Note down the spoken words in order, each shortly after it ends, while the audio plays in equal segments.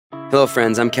Hello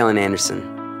friends, I'm Kellen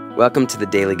Anderson. Welcome to the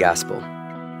Daily Gospel.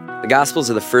 The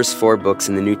Gospels are the first 4 books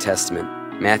in the New Testament: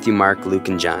 Matthew, Mark, Luke,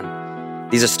 and John.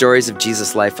 These are stories of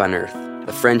Jesus' life on earth,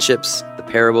 the friendships, the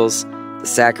parables, the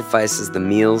sacrifices, the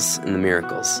meals, and the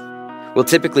miracles. We'll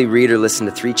typically read or listen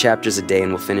to 3 chapters a day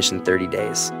and we'll finish in 30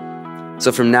 days.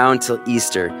 So from now until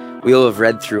Easter, we will have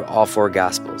read through all 4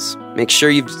 Gospels. Make sure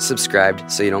you've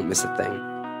subscribed so you don't miss a thing.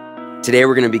 Today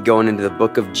we're going to be going into the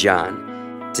book of John.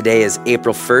 Today is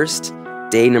April 1st,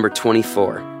 day number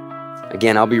 24.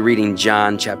 Again, I'll be reading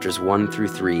John chapters 1 through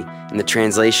 3, and the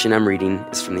translation I'm reading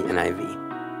is from the NIV.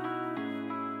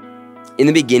 In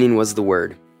the beginning was the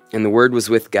Word, and the Word was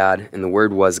with God, and the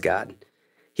Word was God.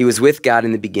 He was with God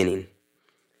in the beginning.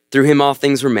 Through him all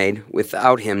things were made.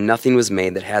 Without him nothing was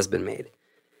made that has been made.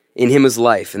 In him was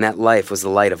life, and that life was the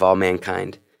light of all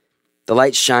mankind. The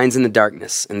light shines in the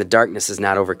darkness, and the darkness has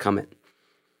not overcome it.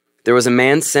 There was a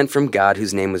man sent from God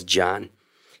whose name was John.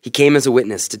 He came as a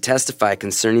witness to testify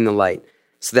concerning the light,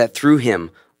 so that through him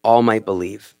all might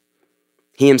believe.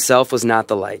 He himself was not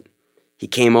the light. He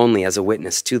came only as a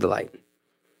witness to the light.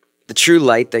 The true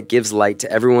light that gives light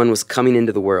to everyone was coming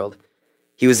into the world.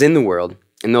 He was in the world,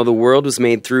 and though the world was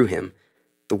made through him,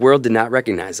 the world did not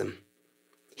recognize him.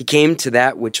 He came to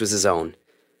that which was his own,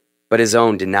 but his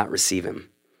own did not receive him.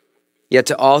 Yet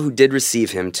to all who did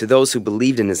receive him, to those who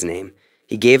believed in his name,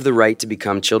 he gave the right to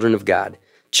become children of God,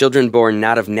 children born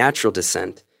not of natural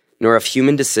descent, nor of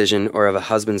human decision or of a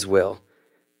husband's will,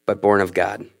 but born of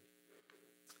God.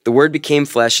 The Word became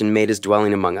flesh and made his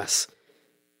dwelling among us.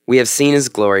 We have seen his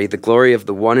glory, the glory of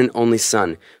the one and only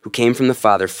Son, who came from the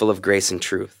Father, full of grace and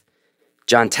truth.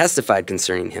 John testified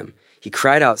concerning him. He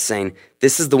cried out, saying,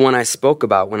 "This is the one I spoke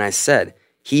about when I said,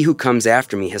 'He who comes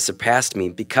after me has surpassed me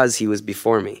because he was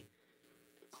before me.'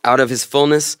 Out of his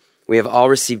fullness we have all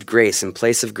received grace in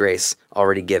place of grace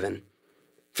already given.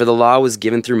 For the law was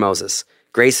given through Moses.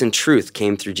 Grace and truth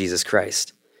came through Jesus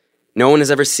Christ. No one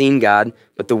has ever seen God,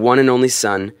 but the one and only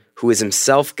Son, who is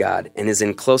himself God and is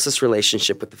in closest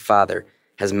relationship with the Father,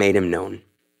 has made him known."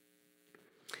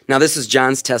 Now this is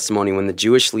John's testimony when the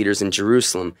Jewish leaders in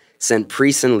Jerusalem sent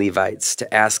priests and Levites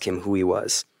to ask him who he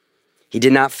was. He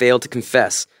did not fail to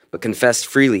confess, but confessed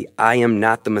freely, "I am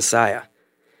not the Messiah."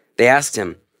 They asked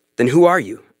him, "Then who are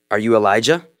you? Are you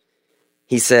Elijah?"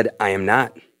 He said, "I am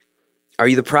not." "Are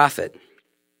you the prophet?"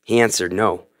 He answered,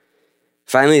 "No."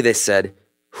 Finally they said,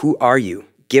 "Who are you?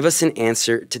 Give us an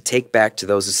answer to take back to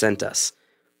those who sent us.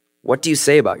 What do you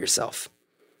say about yourself?"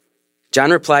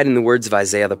 John replied in the words of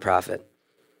Isaiah the prophet,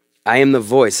 "I am the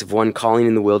voice of one calling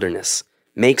in the wilderness,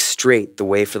 'Make straight the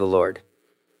way for the Lord.'"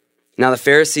 Now the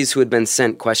Pharisees who had been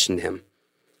sent questioned him,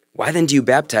 "Why then do you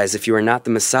baptize if you are not the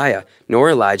Messiah, nor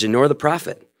Elijah, nor the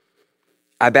prophet?"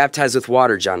 "I baptize with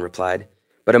water," John replied,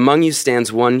 "but among you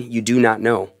stands one you do not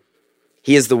know.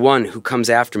 He is the one who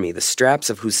comes after me, the straps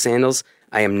of whose sandals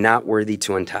I am not worthy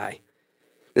to untie."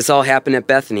 This all happened at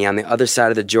Bethany on the other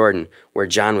side of the Jordan, where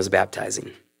John was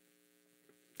baptizing.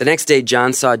 The next day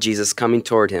John saw Jesus coming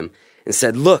toward him and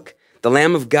said, "Look, the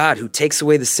Lamb of God who takes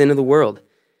away the sin of the world.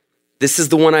 This is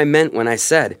the one I meant when I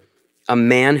said, 'A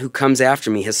man who comes after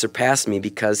me has surpassed me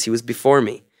because he was before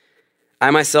me.' I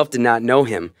myself did not know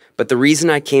him, but the reason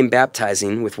I came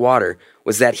baptizing with water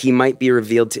was that he might be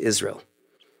revealed to Israel."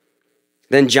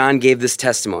 Then John gave this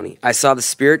testimony, "I saw the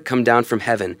Spirit come down from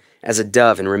heaven as a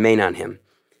dove and remain on him.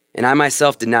 And I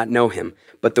myself did not know him,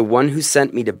 but the one who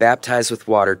sent me to baptize with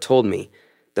water told me,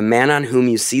 'The man on whom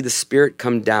you see the Spirit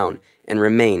come down and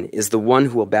remain is the one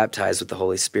who will baptize with the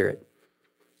Holy Spirit.'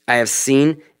 I have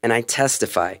seen and I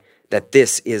testify that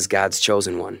this is God's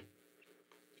chosen one."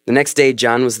 The next day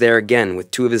John was there again with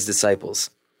 2 of his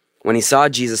disciples. When he saw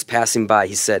Jesus passing by,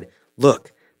 he said,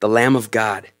 "Look, the Lamb of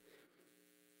God."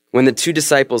 When the 2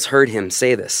 disciples heard him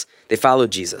say this, they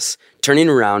followed Jesus. Turning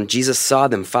around, Jesus saw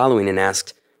them following and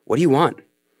asked, "What do you want?"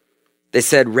 They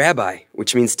said, "Rabbi,"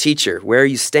 which means teacher, "where are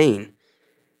you staying?"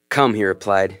 "Come," he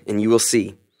replied, "and you will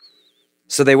see."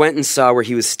 So they went and saw where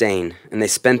he was staying, and they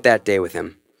spent that day with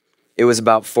him. It was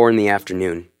about 4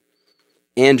 p.m.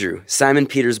 Andrew, Simon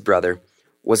Peter's brother,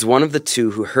 was one of the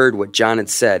 2 who heard what John had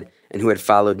said and who had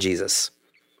followed Jesus.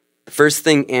 The first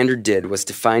thing Andrew did was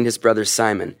to find his brother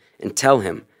Simon and tell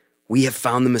him, "We have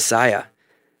found the Messiah,"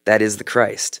 that is the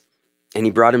Christ, and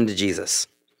he brought him to Jesus.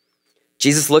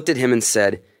 Jesus looked at him and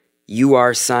said, "You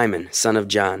are Simon, son of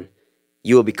John.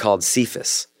 You will be called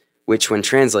Cephas," which when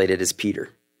translated is Peter.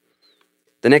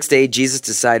 The next day Jesus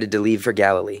decided to leave for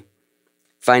Galilee.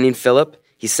 Finding Philip,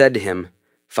 he said to him,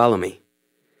 "Follow me."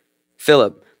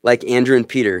 Philip, like Andrew and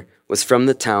Peter, was from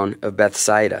the town of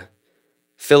Bethsaida.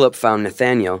 Philip found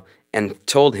Nathanael and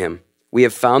told him, "We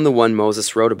have found the one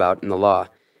Moses wrote about in the law,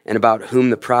 and about whom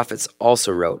the prophets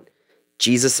also wrote,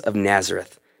 Jesus of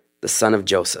Nazareth, the son of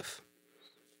Joseph."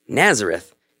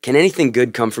 "Nazareth? Can anything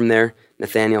good come from there?"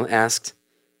 Nathanael asked.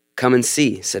 "Come and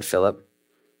see," said Philip.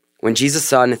 When Jesus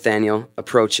saw Nathanael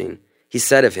approaching, he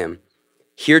said of him,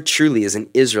 "Here truly is an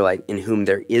Israelite in whom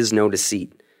there is no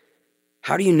deceit."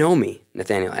 "How do you know me?"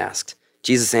 Nathanael asked.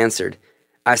 Jesus answered,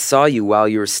 "I saw you while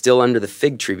you were still under the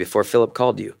fig tree before Philip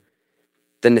called you."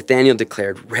 Then Nathanael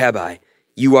declared, "Rabbi,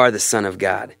 you are the Son of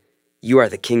God. You are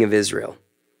the King of Israel."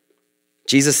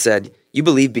 Jesus said, "You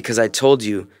believe because I told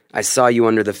you I saw you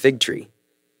under the fig tree.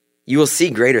 You will see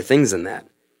greater things than that."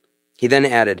 He then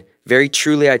added, "Very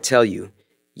truly I tell you,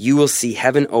 you will see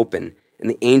heaven open and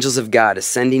the angels of God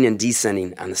ascending and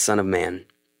descending on the Son of Man."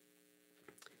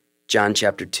 John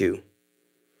chapter 2.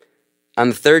 On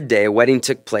the third day, a wedding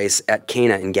took place at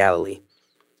Cana in Galilee.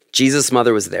 Jesus'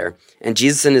 mother was there, and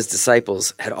Jesus and his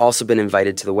disciples had also been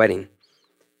invited to the wedding.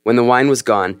 When the wine was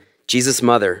gone, Jesus'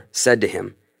 mother said to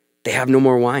him, "They have no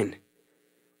more wine."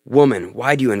 "Woman,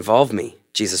 why do you involve me?"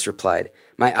 Jesus replied,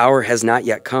 "My hour has not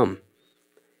yet come."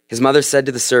 His mother said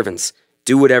to the servants,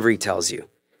 "Do whatever he tells you."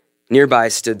 Nearby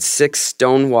stood 6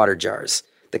 stone water jars,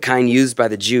 the kind used by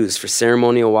the Jews for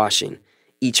ceremonial washing,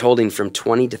 each holding from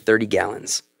 20 to 30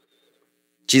 gallons.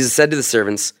 Jesus said to the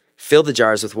servants, "Fill the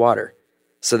jars with water."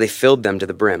 So they filled them to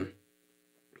the brim.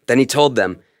 Then he told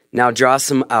them, "Now draw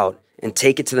some out and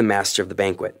take it to the master of the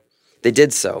banquet." They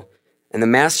did so, and the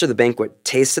master of the banquet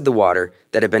tasted the water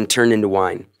that had been turned into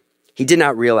wine. He did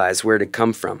not realize where it had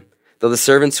come from, though the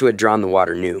servants who had drawn the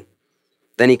water knew.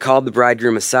 Then he called the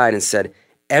bridegroom aside and said,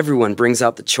 "Everyone brings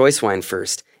out the choice wine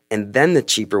first, and then the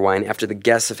cheaper wine after the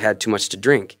guests have had too much to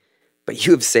drink. But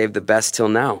you have saved the best till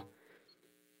now."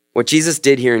 What Jesus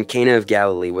did here in Cana of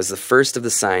Galilee was the first of the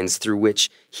signs through which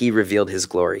he revealed his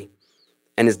glory,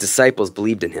 and his disciples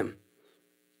believed in him.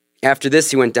 After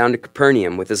this, he went down to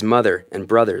Capernaum with his mother and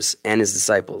brothers and his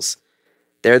disciples.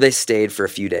 There they stayed for a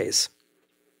few days.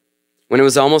 When it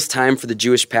was almost time for the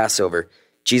Jewish Passover,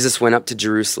 Jesus went up to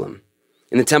Jerusalem.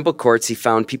 In the temple courts, he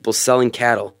found people selling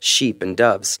cattle, sheep, and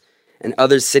doves, and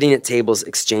others sitting at tables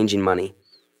exchanging money.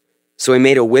 So he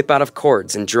made a whip out of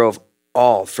cords and drove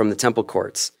all from the temple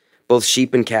courts, both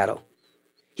sheep and cattle.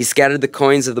 He scattered the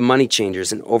coins of the money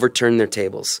changers and overturned their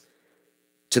tables.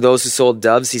 To those who sold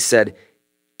doves, he said,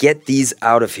 "Get these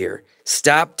out of here.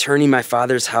 Stop turning my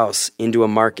Father's house into a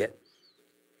market."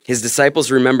 His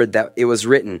disciples remembered that it was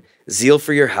written, "Zeal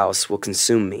for your house will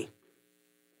consume me."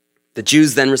 The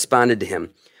Jews then responded to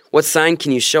him, "What sign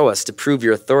can you show us to prove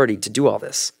your authority to do all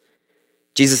this?"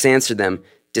 Jesus answered them,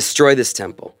 "Destroy this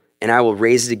temple, and I will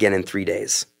raise it again in 3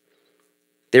 days."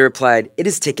 They replied, "It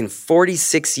has taken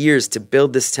 46 years to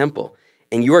build this temple,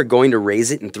 and you are going to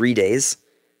raise it in 3 days?"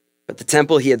 But the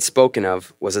temple he had spoken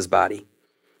of was his body.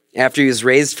 After he was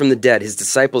raised from the dead, his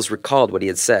disciples recalled what he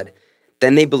had said.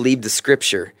 Then they believed the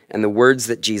scripture and the words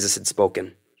that Jesus had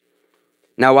spoken.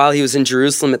 Now while he was in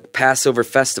Jerusalem at the Passover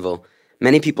festival,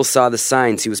 many people saw the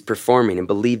signs he was performing and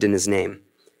believed in his name.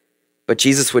 But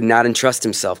Jesus would not entrust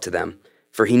himself to them,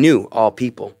 for he knew all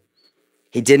people.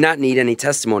 He did not need any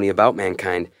testimony about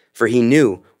mankind, for he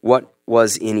knew what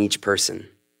was in each person.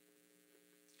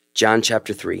 John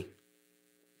chapter 3.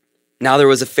 Now there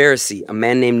was a Pharisee, a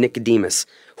man named Nicodemus,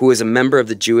 who was a member of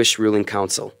the Jewish ruling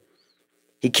council.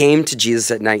 He came to Jesus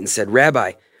at night and said,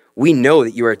 "Rabbi, we know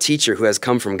that you are a teacher who has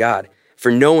come from God,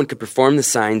 for no one could perform the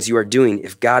signs you are doing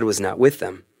if God was not with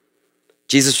them."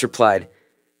 Jesus replied,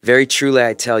 "Very truly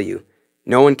I tell you,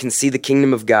 no one can see the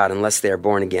kingdom of God unless they are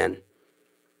born again."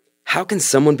 "How can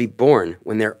someone be born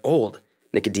when they're old?"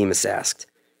 Nicodemus asked.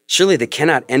 "Surely they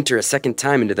cannot enter a second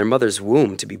time into their mother's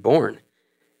womb to be born."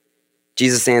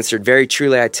 Jesus answered, "Very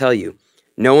truly I tell you,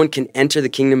 no one can enter the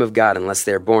kingdom of God unless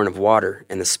they are born of water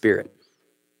and the Spirit.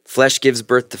 Flesh gives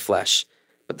birth to flesh,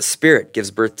 but the Spirit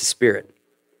gives birth to spirit.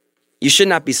 You should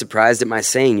not be surprised at my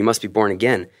saying you must be born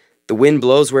again. The wind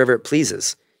blows wherever it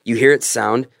pleases. You hear its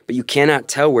sound, but you cannot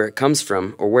tell where it comes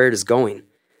from or where it is going.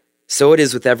 So it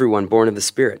is with everyone born of the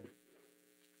Spirit."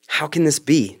 "How can this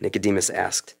be?" Nicodemus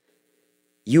asked.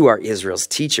 "You are Israel's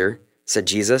teacher," said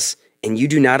Jesus, "and you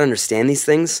do not understand these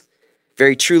things?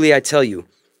 Very truly I tell you,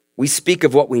 we speak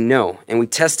of what we know, and we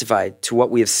testify to what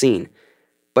we have seen.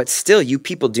 But still you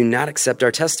people do not accept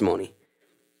our testimony.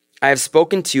 I have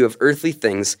spoken to you of earthly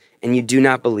things, and you do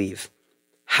not believe.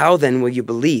 How then will you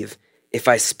believe if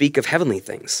I speak of heavenly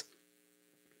things?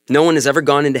 No one has ever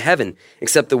gone into heaven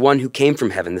except the one who came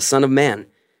from heaven, the Son of Man.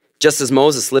 Just as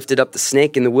Moses lifted up the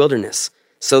snake in the wilderness,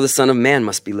 so the Son of Man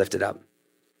must be lifted up,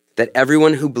 that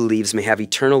everyone who believes may have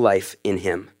eternal life in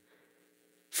him.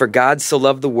 For God so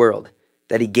loved the world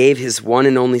that he gave his one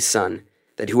and only Son,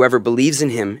 that whoever believes in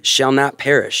him shall not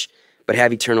perish, but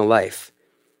have eternal life.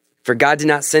 For God did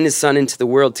not send his Son into the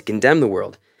world to condemn the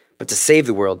world, but to save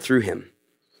the world through him.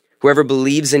 Whoever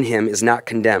believes in him is not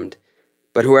condemned,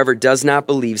 but whoever does not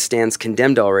believe stands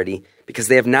condemned already, because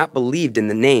they have not believed in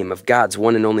the name of God's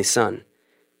one and only Son.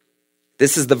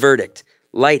 This is the verdict.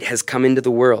 Light has come into the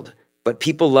world, but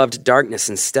people loved darkness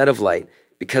instead of light,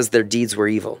 because their deeds were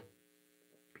evil.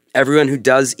 Everyone who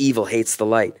does evil hates the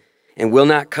light, and will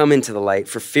not come into the light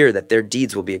for fear that their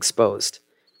deeds will be exposed.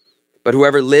 But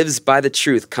whoever lives by the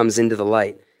truth comes into the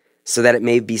light, so that it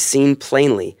may be seen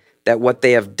plainly that what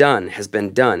they have done has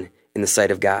been done in the sight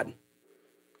of God.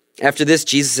 After this,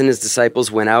 Jesus and his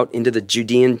disciples went out into the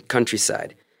Judean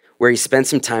countryside, where he spent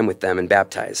some time with them and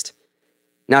baptized.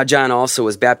 Now John also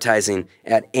was baptizing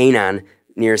at Aenon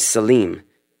near Salim,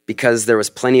 because there was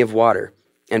plenty of water,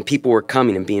 and people were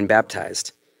coming and being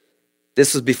baptized.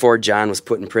 This was before John was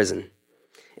put in prison.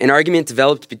 An argument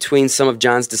developed between some of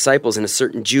John's disciples and a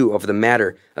certain Jew over the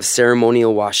matter of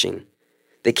ceremonial washing.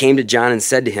 They came to John and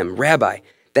said to him, "Rabbi,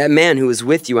 that man who was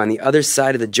with you on the other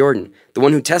side of the Jordan, the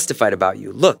one who testified about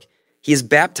you, look, he is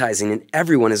baptizing and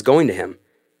everyone is going to him."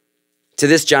 To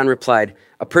this John replied,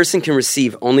 "A person can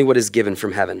receive only what is given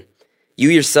from heaven. You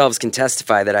yourselves can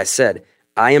testify that I said,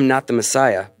 'I am not the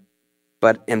Messiah,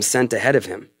 but am sent ahead of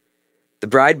him.' The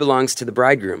bride belongs to the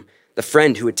bridegroom. The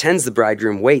friend who attends the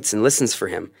bridegroom waits and listens for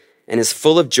him, and is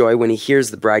full of joy when he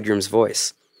hears the bridegroom's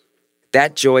voice.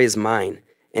 That joy is mine,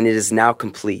 and it is now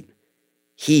complete.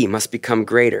 He must become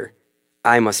greater,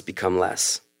 I must become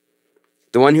less.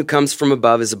 The one who comes from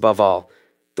above is above all.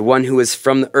 The one who is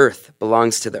from the earth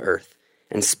belongs to the earth,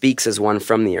 and speaks as one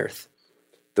from the earth.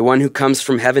 The one who comes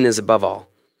from heaven is above all.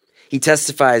 He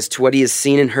testifies to what he has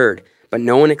seen and heard, but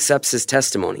no one accepts his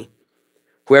testimony.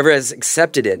 Whoever has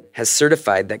accepted it has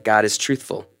certified that God is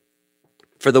truthful.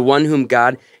 For the one whom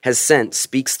God has sent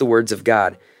speaks the words of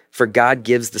God, for God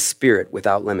gives the Spirit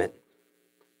without limit.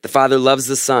 The Father loves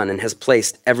the Son and has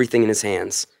placed everything in his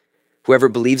hands. Whoever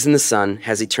believes in the Son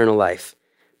has eternal life,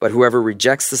 but whoever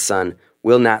rejects the Son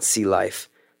will not see life,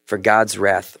 for God's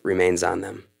wrath remains on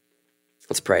them."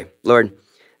 Let's pray. Lord,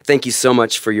 thank you so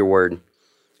much for your word.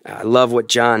 I love what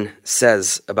John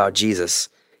says about Jesus.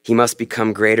 He must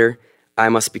become greater, I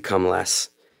must become less.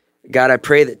 God, I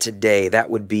pray that today that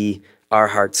would be our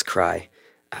heart's cry,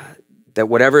 that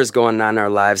whatever is going on in our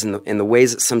lives and the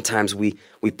ways that sometimes we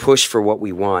push for what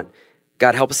we want,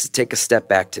 God, help us to take a step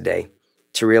back today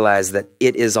to realize that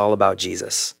it is all about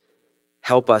Jesus.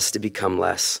 Help us to become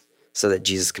less so that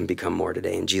Jesus can become more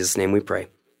today. In Jesus' name we pray.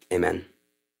 Amen.